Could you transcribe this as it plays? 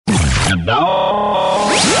And now,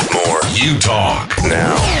 more Utalk.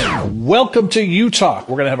 Now, welcome to Utalk.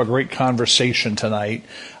 We're going to have a great conversation tonight.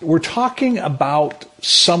 We're talking about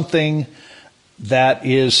something that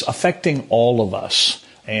is affecting all of us.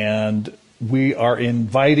 And we are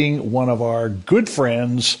inviting one of our good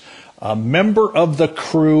friends, a member of the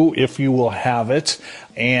crew, if you will have it.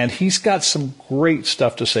 And he's got some great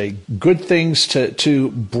stuff to say, good things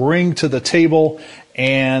to bring to the table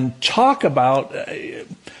and talk about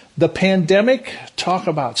the pandemic, talk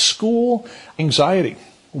about school, anxiety,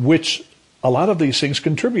 which a lot of these things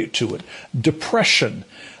contribute to it. Depression.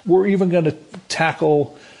 We're even going to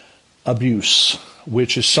tackle abuse,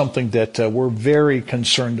 which is something that we're very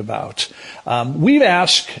concerned about. We've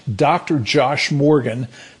asked Dr. Josh Morgan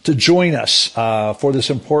to join us for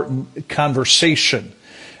this important conversation.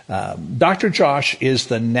 Dr. Josh is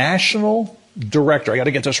the National Director, I got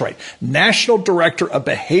to get this right, National Director of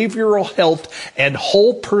Behavioral Health and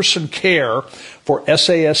Whole Person Care for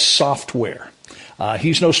SAS Software.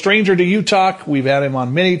 He's no stranger to Utalk. We've had him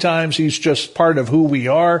on many times. He's just part of who we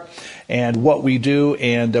are and what we do.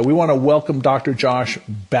 And we want to welcome Dr. Josh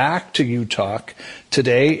back to Utalk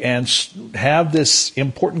today and have this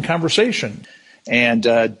important conversation. And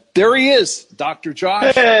there he is, Dr.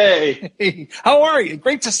 Josh. Hey. How are you?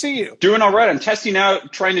 Great to see you. Doing all right. I'm testing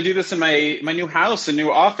out, trying to do this in my new house and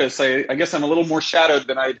new office. I guess I'm a little more shadowed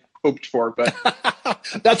than I'd hoped for, but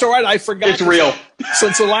that's all right. I forgot. It's real.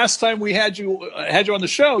 Since the last time we had you on the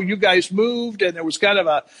show, you guys moved and there was kind of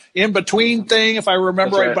a in-between thing, if I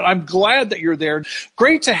remember right. But I'm glad that you're there.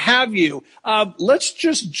 Great to have you. Let's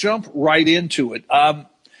just jump right into it.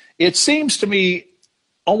 It seems to me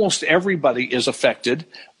almost everybody is affected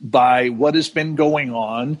by what has been going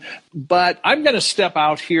on. But I'm going to step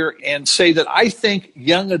out here and say that I think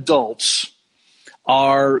young adults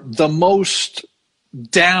are the most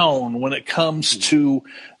down when it comes to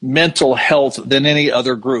mental health than any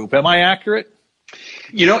other group. Am I accurate?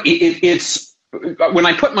 You know, it's when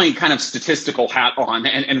I put my kind of statistical hat on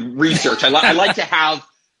and research, I like to have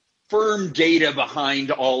firm data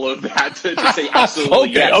behind all of that to say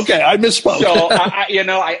absolutely yes. Okay, I misspoke. So,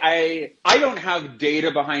 I don't have data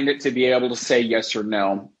behind it to be able to say yes or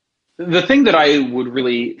no. The thing that I would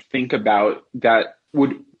really think about that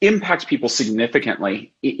would impact people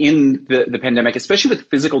significantly in the pandemic, especially with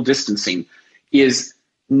physical distancing, is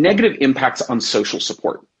negative impacts on social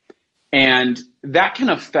support. And that can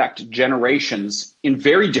affect generations in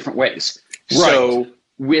very different ways. Right. So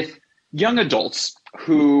with young adults,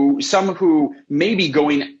 some who may be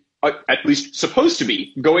going, at least supposed to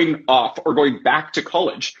be, going off or going back to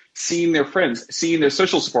college, seeing their friends, seeing their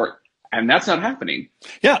social support, and that's not happening.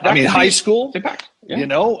 Yeah, I mean, high school, impact. Yeah.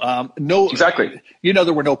 Exactly.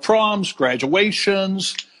 There were no proms,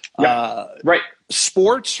 graduations. Yeah. Right.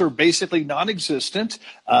 Sports are basically non-existent.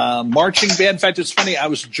 Marching band. In fact, it's funny. I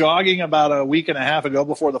was jogging about a week and a half ago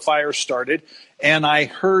before the fire started, and I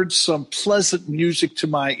heard some pleasant music to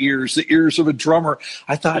my ears, the ears of a drummer.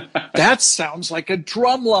 I thought, that sounds like a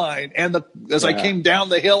drum line. And as I came down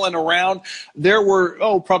the hill and around, there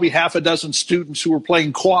were, probably half a dozen students who were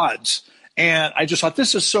playing quads. And I just thought,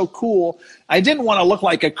 this is so cool. I didn't want to look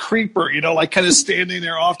like a creeper, like kind of standing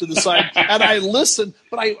there off to the side. And I listened,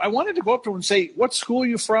 but I wanted to go up to him and say, what school are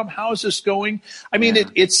you from? How is this going? I mean,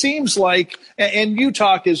 it seems like, and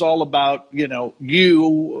Utalk is all about,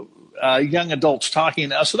 young adults talking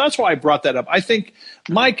to us. So that's why I brought that up. I think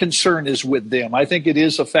my concern is with them. I think it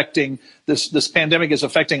is affecting, this pandemic is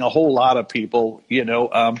affecting a whole lot of people,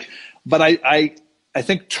 but I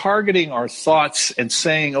think targeting our thoughts and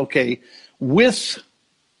saying, okay, with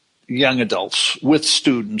young adults, with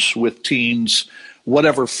students, with teens,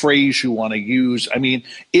 whatever phrase you want to use. I mean,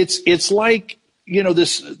 it's like,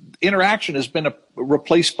 this interaction has been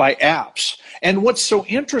replaced by apps. And what's so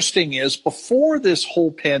interesting is before this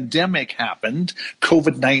whole pandemic happened,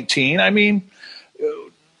 COVID-19, I mean,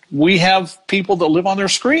 we have people that live on their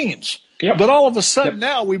screens. Yep. But all of a sudden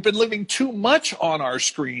now we've been living too much on our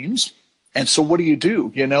screens. And so what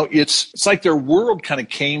do? It's like their world kind of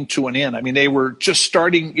came to an end. I mean, they were just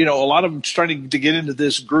starting, a lot of them starting to get into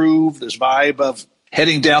this groove, this vibe of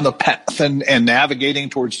heading down the path and navigating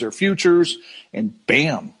towards their futures. And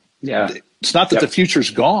bam. Yeah. It's not that the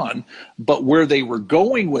future's gone, but where they were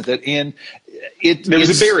going with it. And there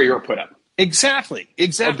was a barrier put up. Exactly. A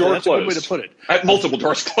door That's closed. A good way to put it. Multiple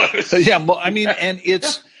doors closed. Yeah. I mean, and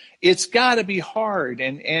it's got to be hard.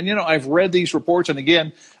 And I've read these reports. And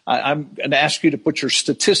again, I'm going to ask you to put your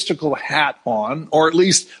statistical hat on, or at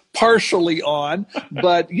least partially on.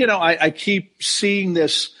 But, I keep seeing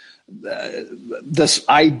this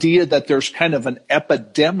idea that there's kind of an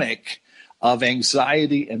epidemic of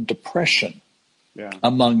anxiety and depression.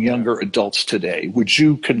 among younger adults today. Would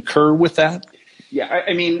you concur with that? Yeah,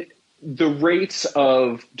 I mean, the rates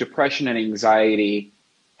of depression and anxiety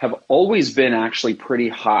have always been actually pretty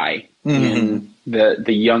high in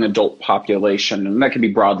the young adult population, and that can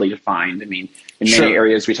be broadly defined. I mean, in many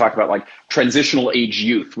areas we talk about like transitional age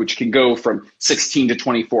youth, which can go from 16 to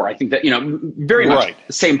 24. I think that, very much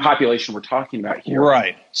the same population we're talking about here.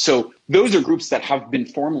 Right. So those are groups that have been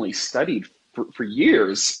formally studied for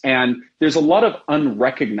years, and there's a lot of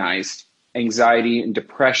unrecognized anxiety and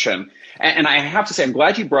depression. And I have to say, I'm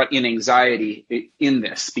glad you brought in anxiety in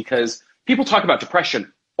this, because people talk about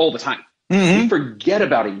depression all the time. We forget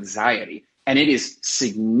about anxiety, and it is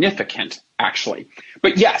significant, actually.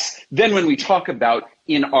 But yes, then when we talk about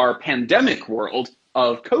in our pandemic world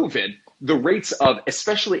of COVID, the rates of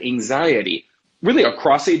especially anxiety, really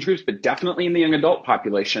across age groups, but definitely in the young adult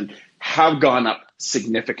population, have gone up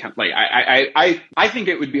significantly. I think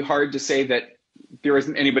it would be hard to say that there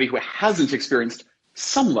isn't anybody who hasn't experienced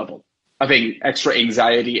some level of extra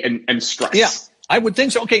anxiety and stress. Yeah, I would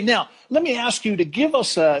think so. Okay, now let me ask you to give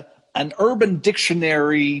us an Urban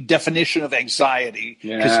Dictionary definition of anxiety.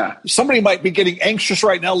 Yeah. Somebody might be getting anxious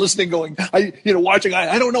right now, listening, going, watching.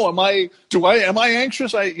 I don't know. Am I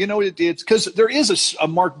anxious? It's because there is a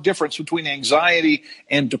marked difference between anxiety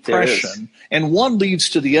and depression, and one leads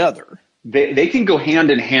to the other. They can go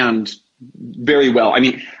hand in hand very well. I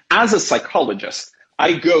mean, as a psychologist,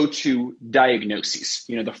 I go to diagnoses,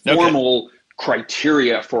 the formal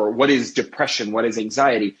criteria for what is depression, what is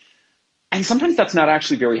anxiety. And sometimes that's not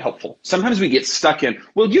actually very helpful. Sometimes we get stuck in,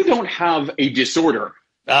 well, you don't have a disorder.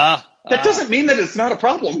 That doesn't mean that it's not a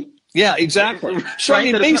problem. Yeah, exactly. So, I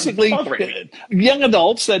mean, basically, young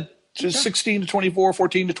adults that 16 to 24,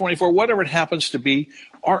 14 to 24, whatever it happens to be,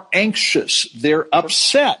 are anxious. They're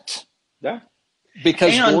upset. Yeah.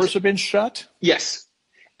 Because doors have been shut? Yes.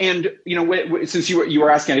 And, since you were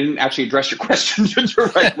asking, I didn't actually address your question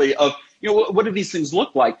directly of, what do these things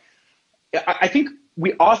look like? I think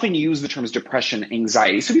we often use the terms depression,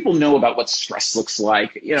 anxiety, so people know about what stress looks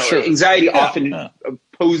like. Anxiety often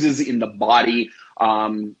poses in the body.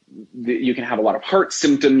 You can have a lot of heart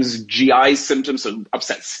symptoms, GI symptoms, so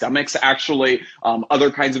upset stomachs, actually,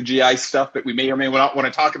 other kinds of GI stuff that we may or may not want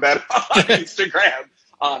to talk about on Instagram.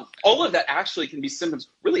 All of that actually can be symptoms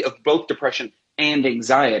really of both depression and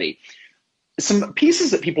anxiety. Some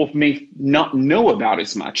pieces that people may not know about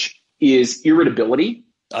as much is irritability,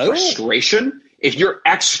 frustration. If you're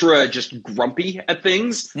extra just grumpy at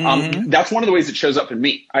things, that's one of the ways it shows up in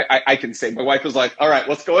me. I can say, my wife is like, all right,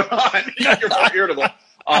 what's going on? You're very irritable.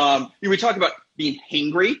 We talk about being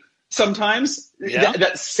hangry sometimes.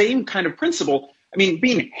 That same kind of principle. I mean,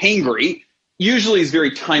 being hangry usually is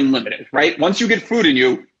very time limited, right? Once you get food in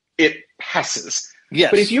you, it passes. Yes.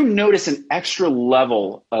 But if you notice an extra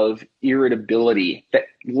level of irritability that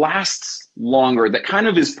lasts longer, that kind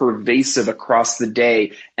of is pervasive across the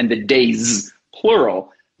day and the days,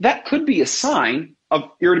 plural, that could be a sign of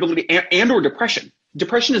irritability and or depression.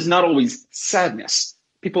 Depression is not always sadness.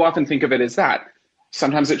 People often think of it as that.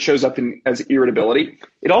 Sometimes it shows up as irritability.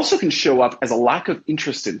 It also can show up as a lack of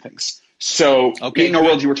interest in things. So in our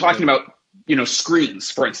world, you were talking about,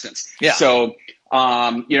 screens, for instance. Yeah. So,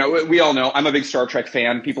 we all know I'm a big Star Trek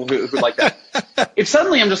fan, people who like that. If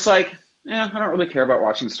suddenly I'm just like, I don't really care about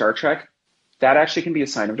watching Star Trek, that actually can be a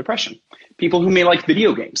sign of depression. People who may like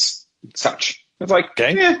video games, such. It's like,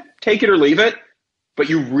 take it or leave it, but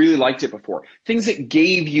you really liked it before. Things that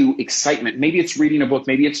gave you excitement. Maybe it's reading a book,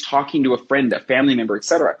 maybe it's talking to a friend, a family member,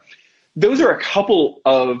 etc. Those are a couple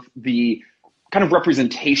of the kind of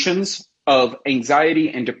representations of anxiety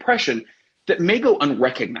and depression that may go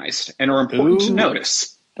unrecognized and are important to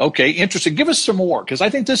notice. Okay, interesting. Give us some more, because I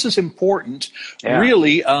think this is important,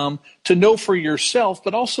 really, to know for yourself,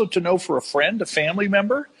 but also to know for a friend, a family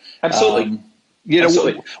member. Absolutely.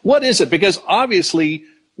 Absolutely. What is it? Because obviously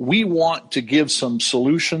we want to give some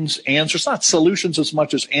solutions, answers, not solutions as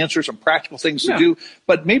much as answers and practical things to do,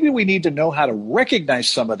 but maybe we need to know how to recognize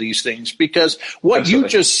some of these things, because what you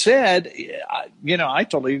just said, I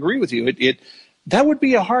totally agree with you. That would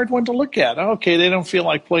be a hard one to look at. Okay, they don't feel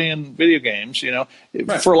like playing video games,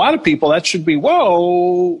 For a lot of people, that should be,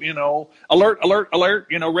 whoa, alert, alert, alert,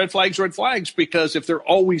 red flags, because if they're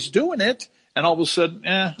always doing it, and all of a sudden,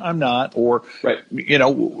 I'm not, or,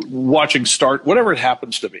 watching whatever it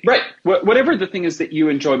happens to be. Right. Whatever the thing is that you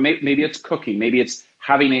enjoy, maybe it's cooking, maybe it's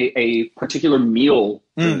having a particular meal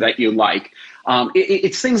that you like.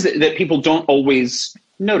 It's things that people don't always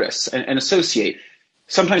notice and associate.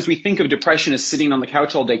 Sometimes we think of depression as sitting on the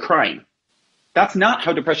couch all day crying. That's not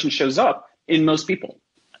how depression shows up in most people,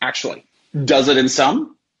 actually. Does it in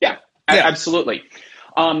some? Yeah. Absolutely.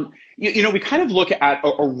 we kind of look at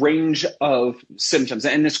a range of symptoms,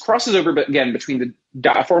 and this crosses over again between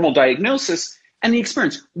the formal diagnosis and the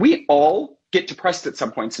experience. We all get depressed at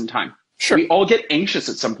some points in time. Sure. We all get anxious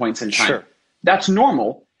at some points in time. Sure. That's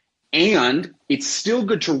normal. And it's still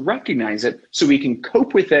good to recognize it so we can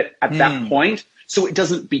cope with it at that point so it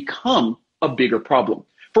doesn't become a bigger problem.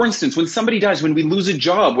 For instance, when somebody dies, when we lose a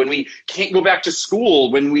job, when we can't go back to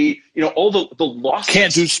school, when we, all the losses.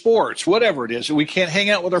 Can't do sports, whatever it is. We can't hang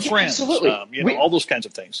out with our friends. Absolutely. All those kinds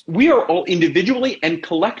of things. We are all individually and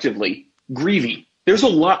collectively grieving. There's a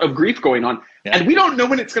lot of grief going on. Yeah. And we don't know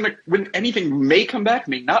when anything may come back,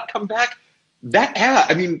 may not come back.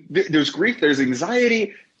 There's grief, there's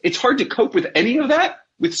anxiety. It's hard to cope with any of that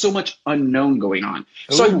with so much unknown going on.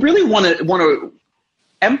 Ooh. So I really want to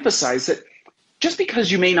emphasize that just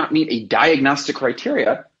because you may not meet a diagnostic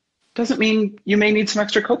criteria doesn't mean you may need some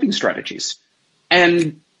extra coping strategies.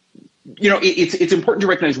 And, it's important to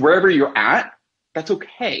recognize wherever you're at, that's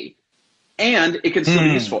okay. And it can still be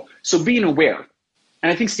useful. So being aware.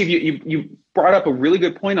 And I think, Steve, you brought up a really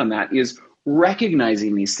good point on that, is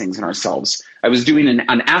recognizing these things in ourselves. I was doing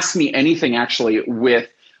an Ask Me Anything actually with,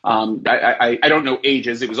 I don't know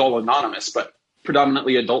ages, it was all anonymous, but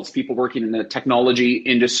predominantly adults, people working in the technology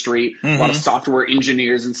industry, a lot of software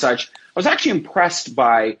engineers and such. I was actually impressed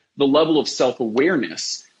by the level of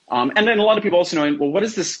self-awareness. And then a lot of people also knowing, well, what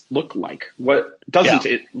does this look like? What doesn't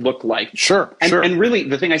it look like? Sure. And really,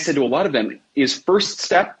 the thing I said to a lot of them is first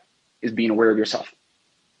step is being aware of yourself.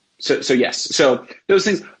 So yes. So those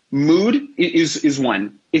things, mood is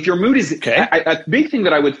one. If your mood is, a big thing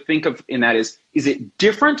that I would think of in that is it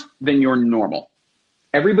different than your normal?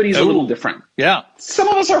 Everybody's a little different. Yeah. Some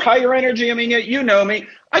of us are higher energy. I mean, you know me.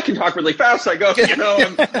 I can talk really fast. I go, I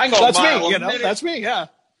go that's a mile me, a minute. That's me, yeah.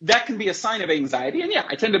 That can be a sign of anxiety. And yeah,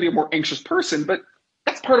 I tend to be a more anxious person, but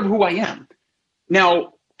that's part of who I am.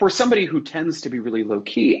 Now, for somebody who tends to be really low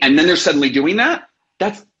key, and then they're suddenly doing that,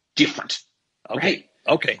 that's different, right?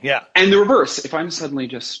 Okay, yeah. And the reverse, if I'm suddenly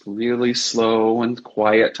just really slow and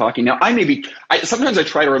quiet talking. Now, sometimes I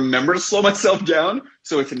try to remember to slow myself down,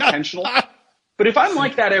 so it's intentional. But if I'm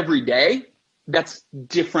like that every day, that's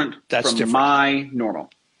different from my normal.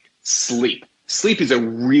 Sleep. Sleep is a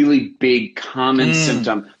really big common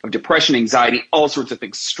symptom of depression, anxiety, all sorts of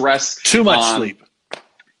things, stress. Too much sleep.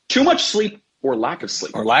 Too much sleep or lack of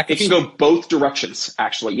sleep. It can go both directions,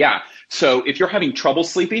 actually, yeah. So if you're having trouble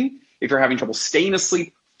sleeping, if you're having trouble staying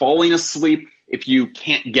asleep, falling asleep, if you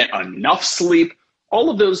can't get enough sleep, all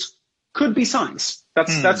of those could be signs.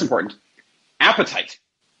 That's important. Appetite.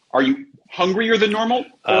 Are you hungrier than normal,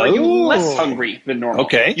 or are you less hungry than normal?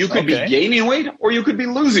 Okay. You could be gaining weight, or you could be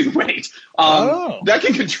losing weight. That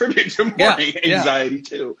can contribute to more anxiety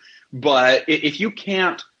too. But if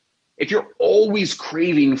you're always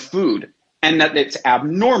craving food and that it's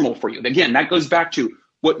abnormal for you, again, that goes back to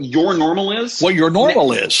what your normal is. What your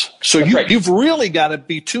normal is. So you've really got to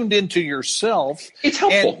be tuned into yourself. It's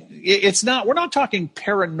helpful. And we're not talking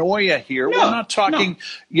paranoia here. No, we're not talking,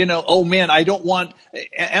 oh man, I don't want,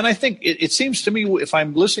 and I think it seems to me, if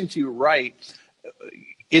I'm listening to you right,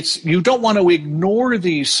 you don't want to ignore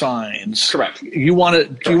these signs. Correct. You want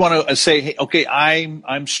to say, hey, okay,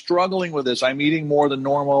 I'm struggling with this. I'm eating more than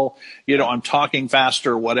normal. I'm talking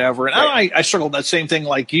faster, whatever. And I struggle with that same thing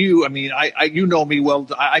like you. I mean, you know me well.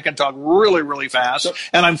 I can talk really, really fast,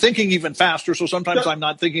 and I'm thinking even faster. So sometimes I'm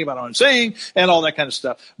not thinking about what I'm saying and all that kind of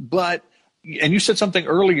stuff. And you said something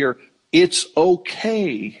earlier. It's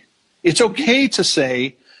okay. It's okay to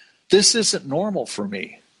say, this isn't normal for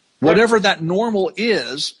me. Whatever that normal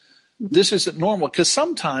is, this isn't normal. Because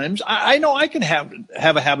sometimes I know I can have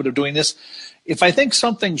a habit of doing this. If I think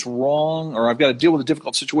something's wrong or I've got to deal with a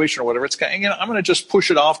difficult situation or whatever, I'm going to just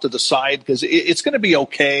push it off to the side because it's going to be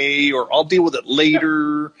okay, or I'll deal with it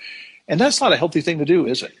later. And that's not a healthy thing to do,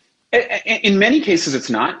 is it? In many cases,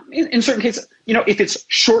 it's not. In certain cases, if it's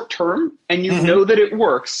short term and you know that it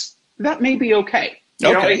works, that may be okay.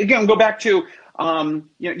 Again, go back to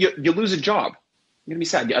you lose a job. You're going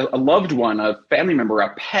to be sad. A loved one, a family member,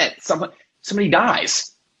 a pet, somebody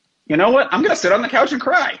dies. You know what? I'm going to sit on the couch and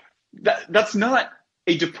cry. That's not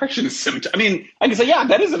a depression symptom. I mean, I can say, yeah,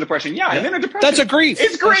 that is a depression. Yeah, I'm in a depression. That's a grief.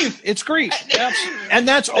 It's grief. It's grief. And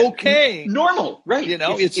that's okay. Normal, right?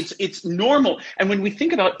 It's normal. And when we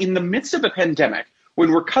think about in the midst of a pandemic,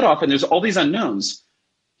 when we're cut off and there's all these unknowns,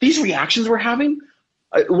 these reactions we're having,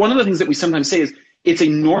 one of the things that we sometimes say is, it's a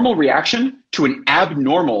normal reaction to an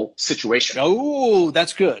abnormal situation. Oh,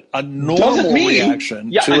 that's good. A normal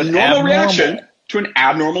reaction to an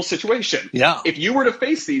abnormal situation. Yeah. If you were to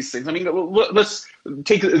face these things, I mean, let's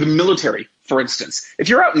take the military, for instance. If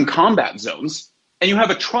you're out in combat zones and you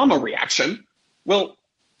have a trauma reaction, well,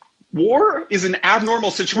 War is an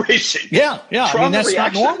abnormal situation. Yeah. I mean, that's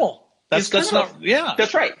not reaction normal. That's not.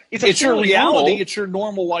 That's right. It's your reality. Normal, it's your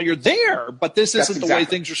normal while you're there, but this isn't the way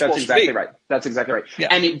things are supposed to be. That's exactly right. Yeah.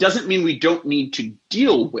 And it doesn't mean we don't need to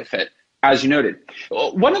deal with it, as you noted.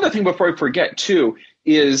 One other thing before I forget, too,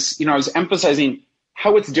 is, I was emphasizing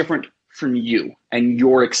how it's different from you and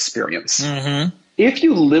your experience. Mm-hmm. If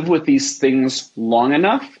you live with these things long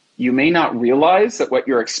enough, you may not realize that what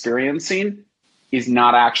you're experiencing is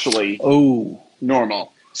not actually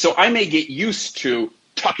normal. So I may get used to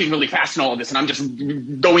talking really fast and all of this, and I'm just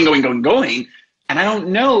going. And I don't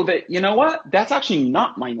know that, you know what? That's actually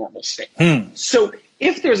not my normal state. So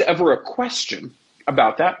if there's ever a question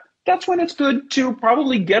about that, that's when it's good to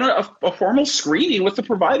probably get a formal screening with the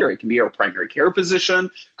provider. It can be a primary care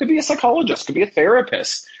physician, could be a psychologist, could be a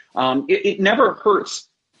therapist. It never hurts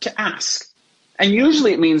to ask. And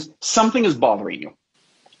usually it means something is bothering you.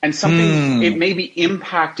 And something, it may be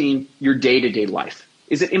impacting your day-to-day life.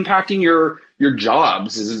 Is it impacting your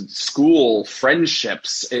jobs? Is it school,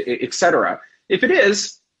 friendships, et cetera? If it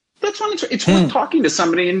is, that's when it's worth talking to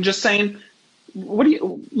somebody and just saying,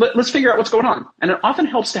 let's figure out what's going on. And it often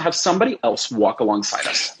helps to have somebody else walk alongside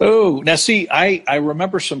us. Oh, now see, I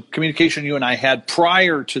remember some communication you and I had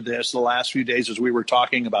prior to this, the last few days as we were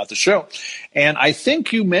talking about the show. And I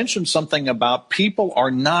think you mentioned something about people are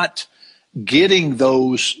not getting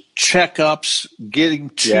those checkups, getting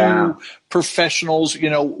to professionals,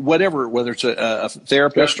 whatever, whether it's a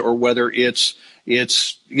therapist or whether it's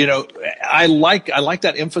I like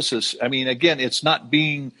that emphasis. I mean, again, it's not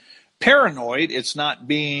being paranoid. It's not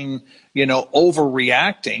being,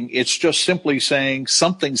 overreacting. It's just simply saying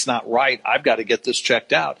something's not right. I've got to get this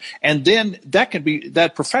checked out. And then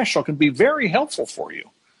that professional can be very helpful for you.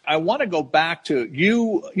 I want to go back to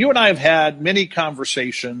you. You and I have had many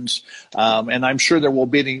conversations, and I'm sure there will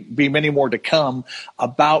be many more to come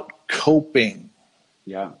about coping.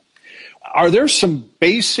 Yeah. Are there some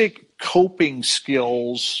basic coping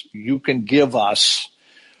skills you can give us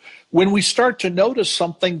when we start to notice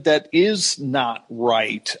something that is not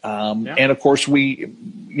right? And of course, we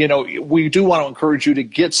do want to encourage you to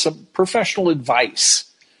get some professional advice.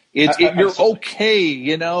 You're okay,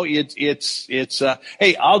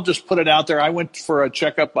 hey, I'll just put it out there. I went for a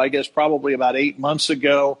checkup, I guess, probably about 8 months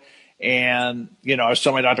ago. And, I was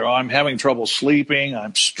telling my doctor, I'm having trouble sleeping.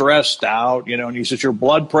 I'm stressed out, and he says, your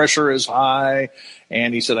blood pressure is high.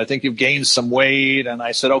 And he said, I think you've gained some weight. And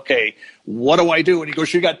I said, okay, what do I do? And he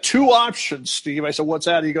goes, you got two options, Steve. I said, what's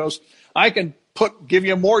that? He goes, I can give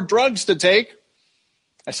you more drugs to take.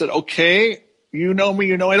 I said, okay. You know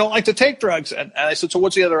me, I don't like to take drugs. And I said, so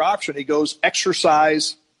what's the other option? He goes,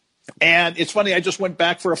 exercise. And it's funny, I just went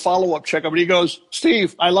back for a follow-up checkup, and he goes,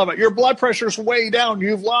 Steve, I love it. Your blood pressure's way down.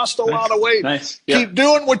 You've lost a lot of weight. Nice. Keep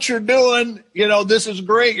doing what you're doing. This is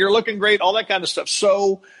great. You're looking great, all that kind of stuff.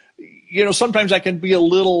 So, sometimes I can be a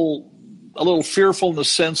little fearful in the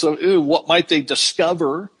sense of, what might they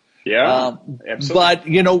discover? Yeah,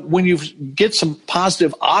 absolutely. But, when you get some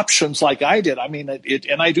positive options like I did, I mean,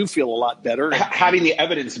 and I do feel a lot better. Having the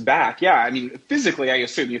evidence back, I mean, physically, I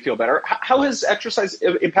assume you feel better. How has exercise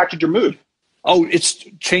impacted your mood? Oh, it's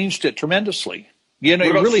changed it tremendously. It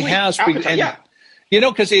really has. Appetite,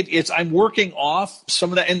 because I'm working off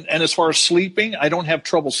some of that. And as far as sleeping, I don't have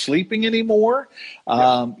trouble sleeping anymore.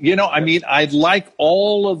 I mean, I like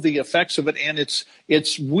all of the effects of it. And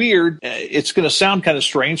it's weird. It's going to sound kind of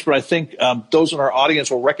strange, but I think those in our audience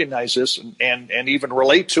will recognize this and even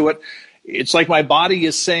relate to it. It's like my body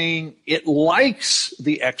is saying it likes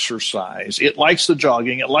the exercise. It likes the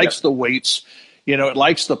jogging. It likes the weights. It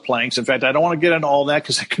likes the planks. In fact, I don't want to get into all that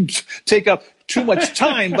because it can take up too much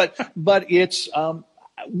time. But it's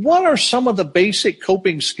what are some of the basic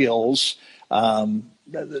coping skills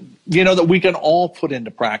that we can all put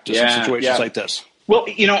into practice in situations like this? Well,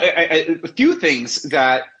 a few things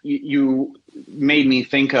that you made me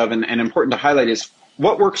think of and important to highlight is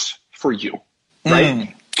what works for you,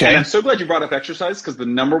 right? Okay. And I'm so glad you brought up exercise because the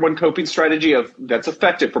number one coping strategy that's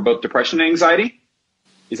effective for both depression and anxiety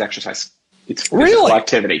is exercise. It's physical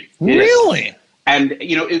activity. Really? And,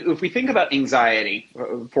 if we think about anxiety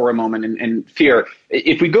for a moment and fear,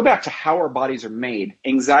 if we go back to how our bodies are made,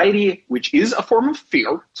 anxiety, which is a form of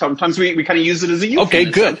fear, sometimes we kind of use it as a euphemism.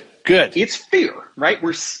 Okay, good. It's fear, right?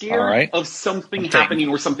 We're scared of something happening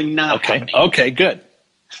or something not happening. Okay, good.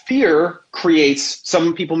 Fear creates,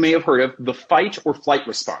 some people may have heard of, the fight or flight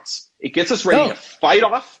response. It gets us ready to fight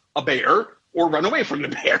off a bear or run away from the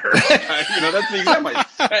bear. That's the example.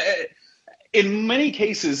 In many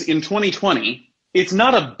cases in 2020, it's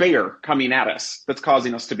not a bear coming at us that's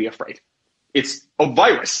causing us to be afraid. It's a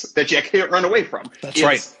virus that you can't run away from. That's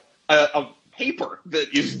right. A paper that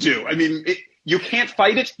is due. I mean, you can't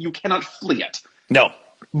fight it. You cannot flee it. No.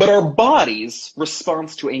 But our body's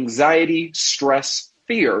response to anxiety, stress,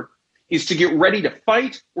 fear is to get ready to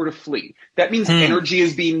fight or to flee. That means energy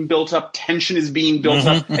is being built up, tension is being built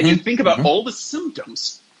up. And you think about all the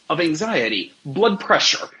symptoms of anxiety: blood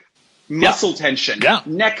pressure, muscle tension,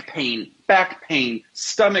 neck pain, back pain,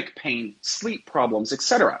 stomach pain, sleep problems,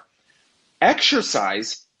 etc.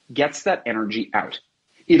 Exercise gets that energy out.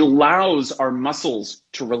 It allows our muscles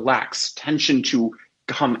to relax, tension to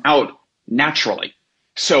come out naturally.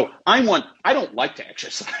 So I don't like to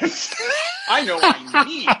exercise. I know I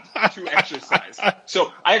need to exercise.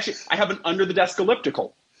 So I have an under the desk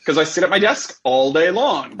elliptical because I sit at my desk all day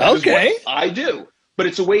long. That is what I do. But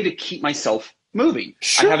it's a way to keep myself moving.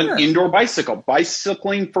 Sure. I have an indoor bicycle.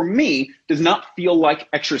 Bicycling for me does not feel like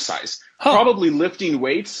exercise. Probably lifting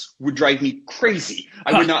weights would drive me crazy.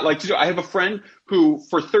 I would not like to do it. I have a friend who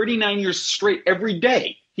for 39 years straight, every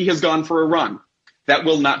day, he has gone for a run. That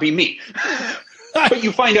will not be me. But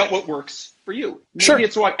you find out what works for you. Maybe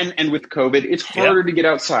it's why, and with COVID, it's harder to get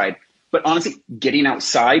outside. But honestly, getting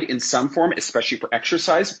outside in some form, especially for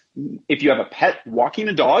exercise, if you have a pet, walking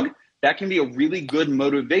a dog, that can be a really good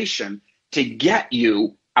motivation to get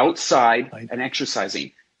you outside and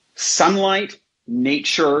exercising. Sunlight,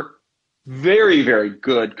 nature, very, very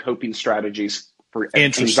good coping strategies for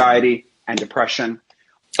anxiety and depression.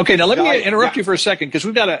 Okay, now let me interrupt you for a second because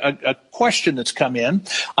we've got a question that's come in.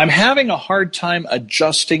 I'm having a hard time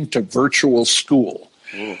adjusting to virtual school.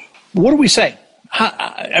 What do we say?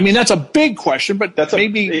 I mean, that's a big question, but it's a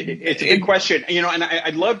big question. You know, and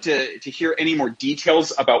I'd love to hear any more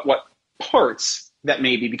details about what parts that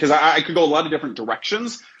may be, because I could go a lot of different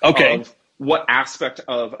directions of what aspect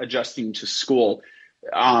of adjusting to school.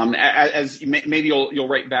 As maybe you'll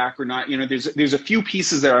write back or not. You know, there's a few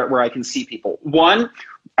pieces there where I can see people. One,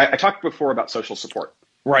 I talked before about social support.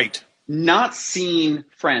 Right. Not seeing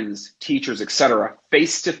friends, teachers, etc.,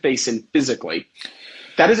 face to face and physically.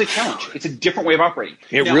 That is a challenge. It's a different way of operating.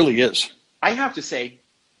 It really is. I have to say,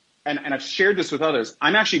 and I've shared this with others,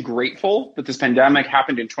 I'm actually grateful that this pandemic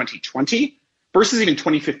happened in 2020 versus even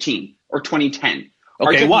 2015 or 2010.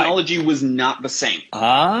 Our technology was not the same.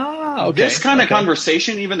 This kind of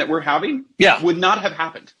conversation, even that we're having, would not have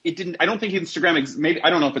happened. It didn't. I don't think Instagram. Maybe I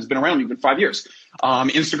don't know if it's been around even 5 years.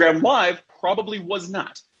 Instagram Live probably was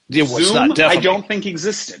not. It was Zoom, not, definitely. I don't think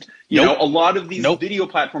existed. You know, a lot of these video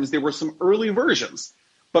platforms, there were some early versions,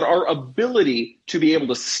 but our ability to be able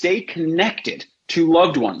to stay connected to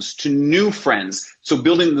loved ones, to new friends, so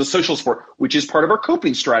building the social support, which is part of our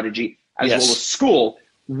coping strategy, as well as school,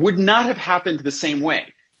 would not have happened the same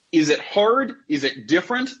way. Is it hard? Is it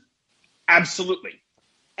different? Absolutely.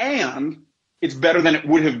 And it's better than it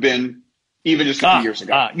would have been even just a few years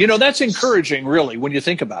ago. You know, that's encouraging, really, when you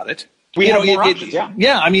think about it. We have more options,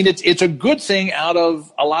 I mean, it's a good thing out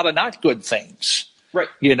of a lot of not good things. Right.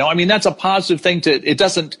 You know, I mean, that's a positive thing it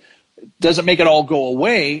doesn't make it all go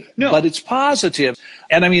away, but it's positive.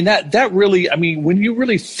 And I mean, that really, I mean, when you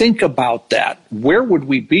really think about that, where would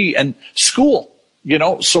we be? And school. You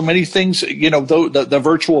know, so many things, you know, the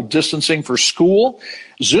virtual distancing for school,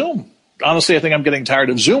 Zoom. Honestly, I think I'm getting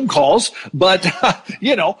tired of Zoom calls, but,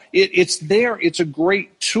 you know, it's there. It's a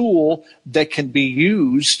great tool that can be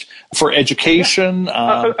used for education.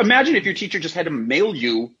 Imagine if your teacher just had to mail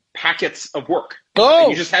you packets of work. Oh.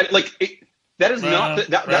 And you just had, that is not,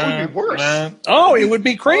 that would be worse. It would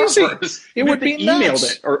be crazy. It would be nuts.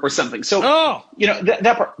 Emailed it or something. So, you know,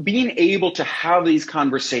 that part, being able to have these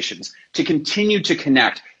conversations, to continue to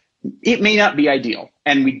connect, it may not be ideal,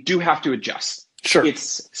 and we do have to adjust. Sure.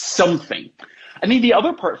 It's something. I think the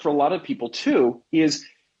other part for a lot of people, too, is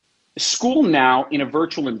school now in a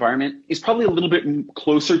virtual environment is probably a little bit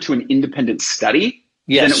closer to an independent study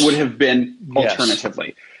than it would have been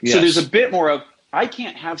alternatively. So there's a bit more of, I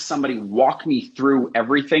can't have somebody walk me through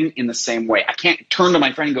everything in the same way. I can't turn to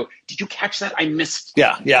my friend and go, did you catch that? I missed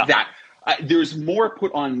that. There's more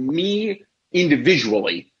put on me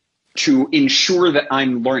individually to ensure that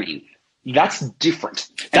I'm learning. That's different.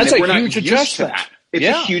 That's a huge adjustment. It's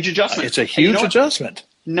a huge adjustment. It's a huge adjustment.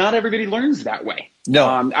 Not everybody learns that way. No.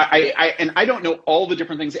 I don't know all the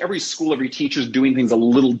different things. Every school, every teacher is doing things a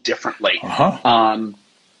little differently.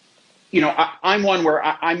 You know, I'm one where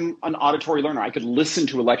I'm an auditory learner. I could listen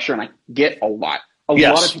to a lecture and I get a lot. A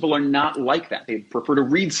lot of people are not like that. They prefer to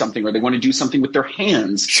read something or they want to do something with their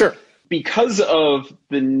hands. Sure. Because of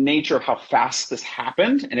the nature of how fast this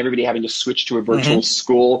happened and everybody having to switch to a virtual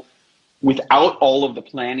school without all of the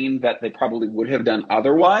planning that they probably would have done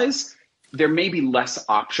otherwise, there may be less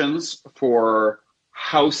options for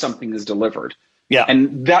how something is delivered. Yeah.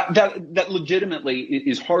 And that legitimately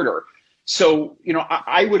is harder. So,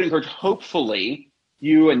 I would encourage, hopefully,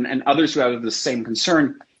 you and others who have the same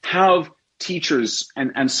concern have teachers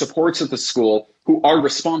and supports at the school who are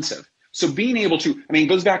responsive. So being able to, it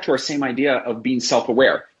goes back to our same idea of being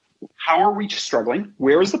self-aware. How are we struggling?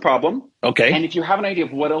 Where is the problem? Okay. And if you have an idea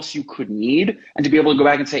of what else you could need, and to be able to go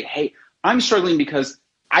back and say, hey, I'm struggling because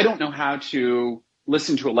I don't know how to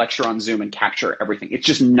listen to a lecture on Zoom and capture everything. It's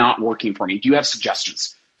just not working for me. Do you have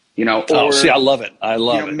suggestions? See, I love it. I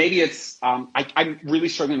love it. Maybe it's, I'm really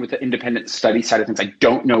struggling with the independent study side of things. I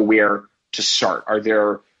don't know where to start. Are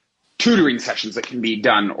there tutoring sessions that can be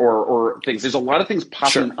done or things? There's a lot of things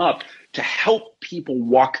popping up to help people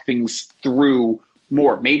walk things through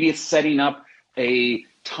more. Maybe it's setting up a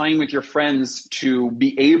time with your friends to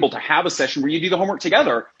be able to have a session where you do the homework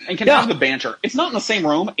together and can have the banter. It's not in the same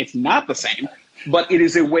room. It's not the same, but it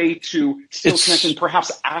is a way to still connect and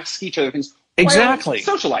perhaps ask each other things. Exactly.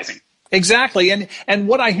 Socializing. Exactly. And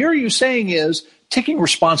what I hear you saying is taking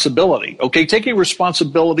responsibility, okay? Taking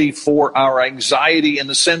responsibility for our anxiety in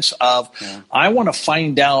the sense of, I want to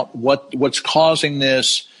find out what's causing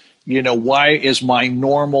this. Why is my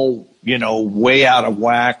normal, way out of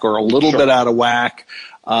whack or a little bit out of whack?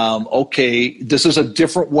 Okay, this is a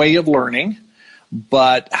different way of learning,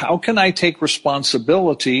 but how can I take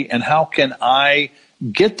responsibility and how can I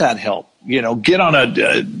get that help? Get on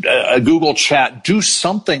a Google chat, do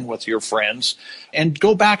something with your friends and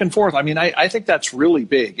go back and forth. I think that's really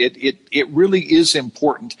big. It really is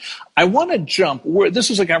important. I want to jump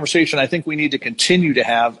this is a conversation I think we need to continue to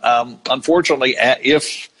have. Unfortunately,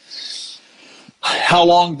 how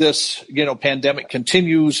long this, pandemic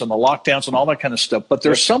continues and the lockdowns and all that kind of stuff. But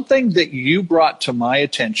there's something that you brought to my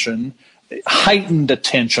attention, heightened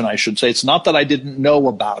attention, I should say. It's not that I didn't know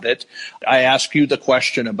about it. I asked you the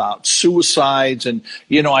question about suicides and,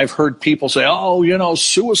 I've heard people say,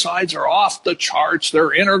 suicides are off the charts.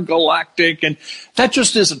 They're intergalactic. And that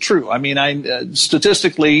just isn't true.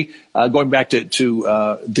 Statistically, going back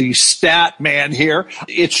to the stat man here,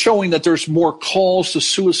 it's showing that there's more calls to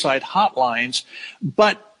suicide hotlines,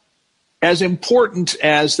 but as important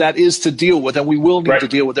as that is to deal with, and we will need to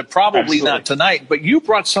deal with it, probably not tonight, but you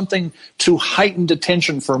brought something to heightened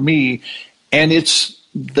attention for me, and it's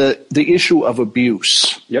the issue of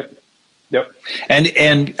abuse. Yep. And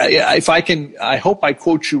if I can, I hope I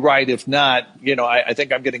quote you right. If not, I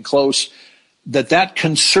think I'm getting close, that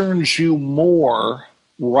concerns you more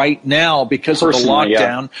right now because of the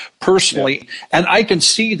lockdown, personally. And I can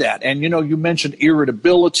see that. And, you mentioned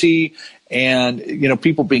irritability and,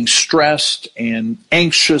 people being stressed and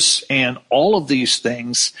anxious and all of these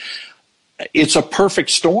things. It's a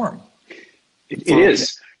perfect storm. It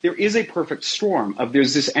is. There is a perfect storm of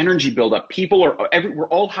there's this energy buildup. We're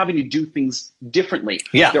all having to do things differently.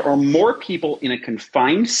 Yeah. There are more people in a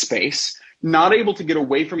confined space, not able to get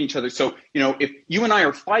away from each other. So, if you and I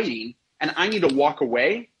are fighting and I need to walk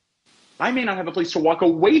away, I may not have a place to walk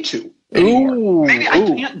away to anymore. Maybe I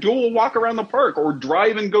can't do a walk around the park or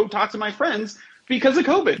drive and go talk to my friends because of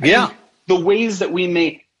COVID. Yeah. The ways that we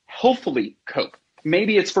may hopefully cope.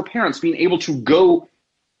 Maybe it's for parents being able to go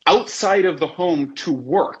outside of the home to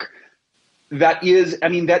work. That is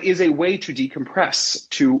a way to decompress,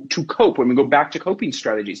 to cope. When we go back to coping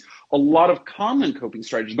strategies, a lot of common coping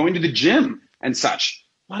strategies, going to the gym and such.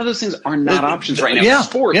 A lot of those things are not options right now. Yeah,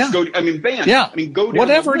 Sports, band, go down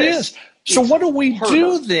whatever it is. So what do we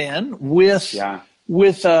do then with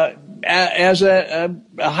as a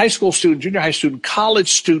high school student, junior high student,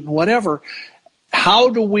 college student, whatever? How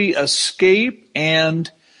do we escape? And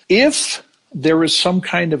if there is some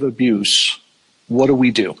kind of abuse, what do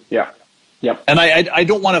we do? Yeah. Yep. And I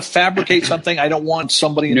don't want to fabricate something. I don't want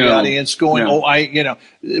somebody in the audience going,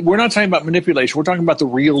 we're not talking about manipulation. We're talking about the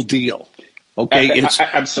real deal. Okay.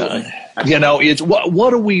 Absolutely. It's what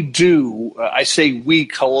do we do? I say we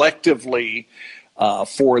collectively,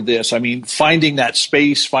 for this. Finding that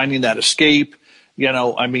space, finding that escape.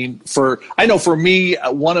 I know for me,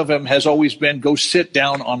 one of them has always been go sit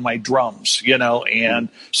down on my drums, and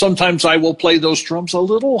sometimes I will play those drums a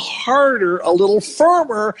little harder, a little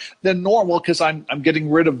firmer than normal because I'm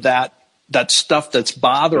getting rid of that stuff that's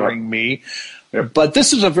bothering me. But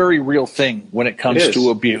this is a very real thing when it comes to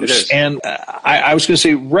abuse. And I was going to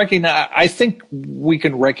say, I think we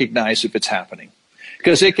can recognize if it's happening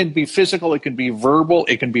because it can be physical, it can be verbal,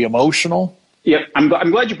 it can be emotional. Yep. I'm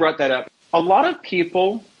glad you brought that up. A lot of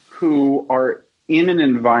people who are in an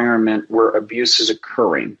environment where abuse is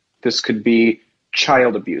occurring, this could be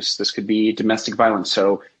child abuse, this could be domestic violence,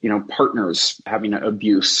 so, partners having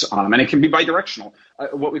abuse, and it can be bidirectional,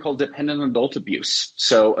 what we call dependent adult abuse,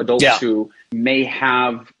 so adults who may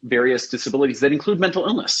have various disabilities that include mental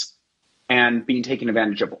illness. and being taken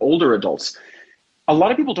advantage of older adults, a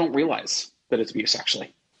lot of people don't realize that it's abuse,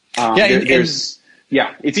 actually. It's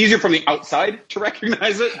easier from the outside to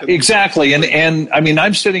recognize it. Exactly. And I mean,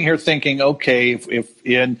 I'm sitting here thinking, okay, if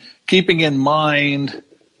in keeping in mind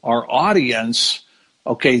our audience,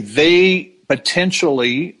 okay, they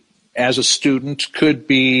potentially, as a student, could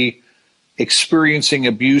be experiencing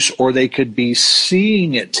abuse, or they could be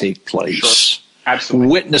seeing it take place. Sure. Absolutely.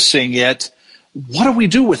 Witnessing it. What do we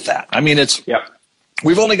do with that? I mean,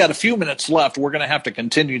 we've only got a few minutes left. We're going to have to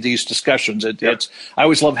continue these discussions. I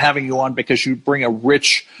always love having you on because you bring a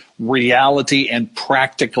rich reality and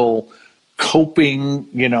practical coping,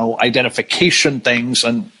 identification things.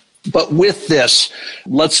 But with this,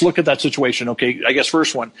 let's look at that situation. Okay, I guess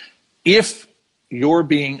first one, if you're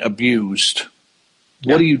being abused,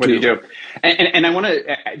 what do you do? And I want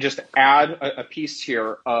to just add a piece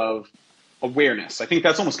here of awareness. I think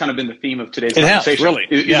that's almost kind of been the theme of today's conversation. Really.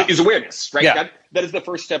 Is awareness, right? Yeah. That is the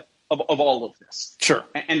first step of all of this. Sure.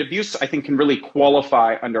 And abuse, I think, can really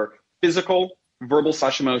qualify under physical,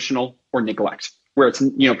 verbal/emotional, or neglect, where it's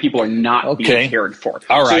people are not being cared for.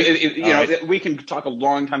 All right. So we can talk a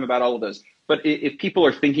long time about all of those, but if people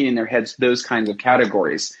are thinking in their heads those kinds of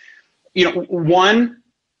categories, one,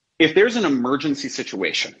 if there's an emergency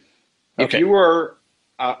situation, if you are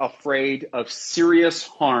afraid of serious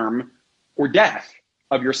harm or death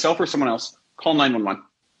of yourself or someone else, call 911.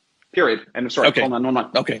 Period. And call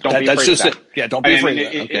 911. Okay. Don't be afraid of that. Yeah, don't be afraid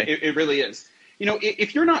of that. Okay. It really is.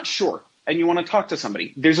 If you're not sure and you want to talk to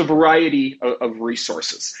somebody, there's a variety of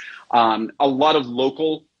resources. A lot of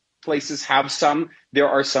local places have some. There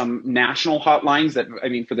are some national hotlines that,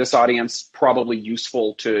 for this audience, probably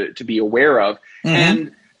useful to be aware of. Mm-hmm.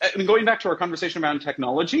 And going back to our conversation around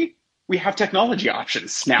technology, we have technology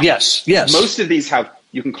options now. Yes. Most of these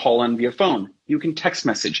you can call in via phone, you can text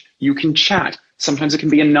message, you can chat. Sometimes it can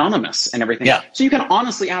be anonymous and everything. Yeah. So you can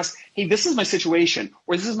honestly ask, hey, this is my situation,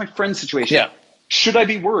 or this is my friend's situation. Yeah. Should I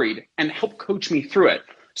be worried? And help coach me through it.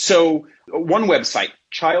 So one website,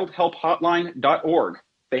 childhelphotline.org.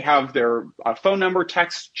 They have their phone number,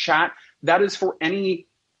 text, chat. That is for any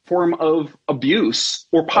form of abuse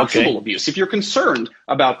or possible abuse, if you're concerned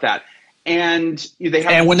about that. And they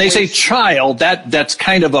have. And when they say child, that's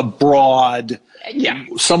kind of a broad. Yeah.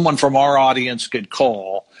 Someone from our audience could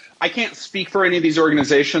call. I can't speak for any of these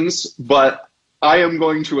organizations, but I am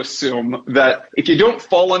going to assume that if you don't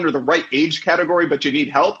fall under the right age category, but you need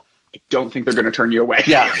help, I don't think they're going to turn you away.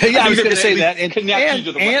 Yeah, I was going to say that,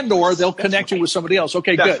 or they'll connect you with somebody else.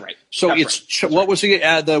 Okay, that's good. Right. So that's what was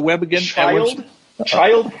the web again?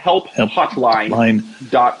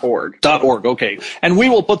 Childhelphotline.org. Okay, and we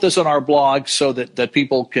will put this on our blog so that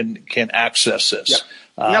people can access this. Yep.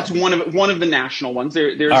 And that's one of the national ones.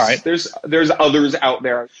 There's all right. there's others out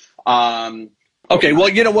there. Okay,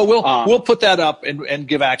 well, we'll put that up and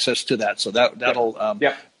give access to that. So that'll.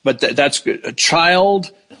 But that's good.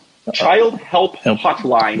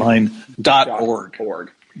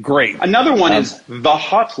 Childhelphotline.org. Great. Another one is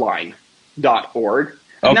thehotline.org.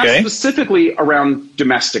 And that's specifically around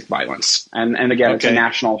domestic violence. And again, it's a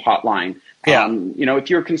national hotline. Yeah.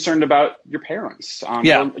 If you're concerned about your parents, or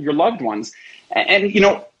your loved ones, and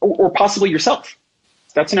or possibly yourself,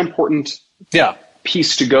 that's an important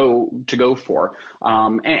piece to go for.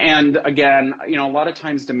 And again, a lot of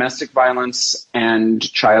times domestic violence and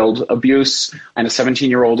child abuse, and a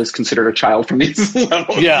 17-year-old is considered a child from these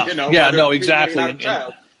levels. Exactly.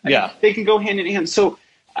 They can go hand in hand. So,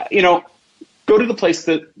 go to the place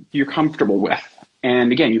that you're comfortable with.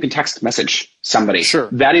 And again, you can text message somebody. Sure.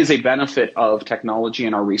 That is a benefit of technology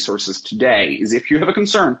and our resources today, is if you have a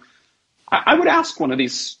concern, I would ask one of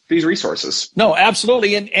these resources. No,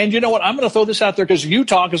 absolutely. And you know what? I'm going to throw this out there because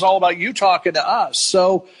Utalk is all about you talking to us.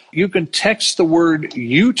 So you can text the word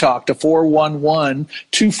Utalk to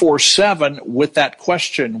 411-247 with that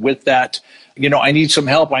question, with that, I need some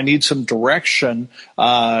help. I need some direction.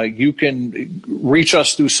 You can reach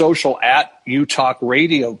us through social at Utalk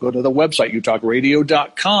Radio. Go to the website,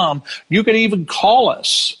 utalkradio.com. You can even call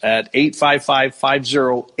us at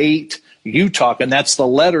 855-508-UTalk, and that's the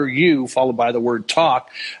letter U followed by the word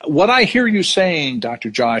talk. What I hear you saying,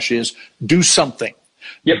 Dr. Josh, is do something.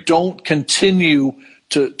 Yep. Don't continue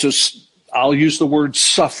to I'll use the word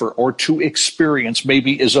suffer, or to experience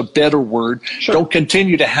maybe is a better word. Sure. Don't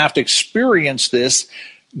continue to have to experience this.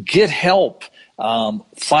 Get help.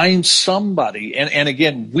 Find somebody. And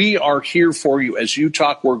again, we are here for you as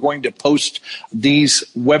Utalk. We're going to post these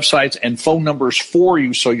websites and phone numbers for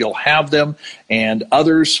you so you'll have them and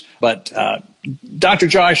others. But Dr.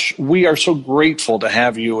 Josh, we are so grateful to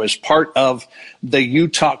have you as part of the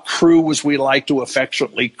Utalk crew, as we like to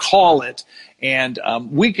affectionately call it. And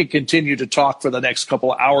we could continue to talk for the next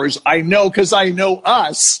couple of hours. I know, because I know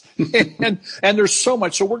us. and there's so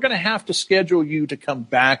much. So we're going to have to schedule you to come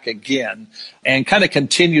back again and kind of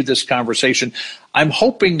continue this conversation. I'm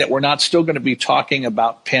hoping that we're not still going to be talking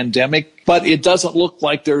about pandemic, but it doesn't look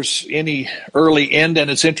like there's any early end.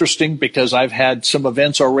 And it's interesting because I've had some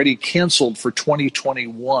events already canceled for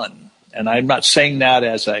 2021. And I'm not saying that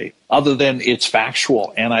as other than it's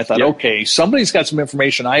factual. And I thought, okay, somebody's got some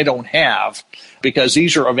information I don't have, because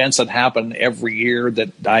these are events that happen every year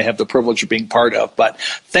that I have the privilege of being part of. But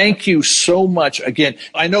thank you so much again.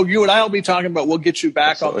 I know you and I will be talking about, we'll get you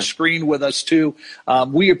back on the screen with us too.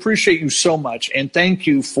 We appreciate you so much. And thank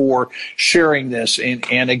you for sharing this.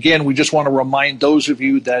 And again, we just want to remind those of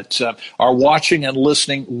you that are watching and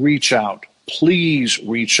listening, reach out. Please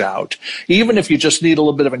reach out. Even if you just need a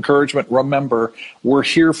little bit of encouragement, remember, we're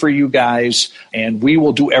here for you guys, and we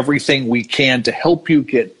will do everything we can to help you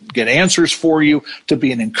get answers for you, to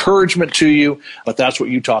be an encouragement to you. But that's what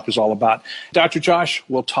Utalk is all about. Dr. Josh,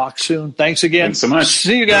 we'll talk soon. Thanks again. Thanks so much.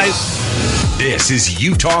 See you guys. This is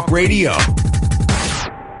Utalk Radio.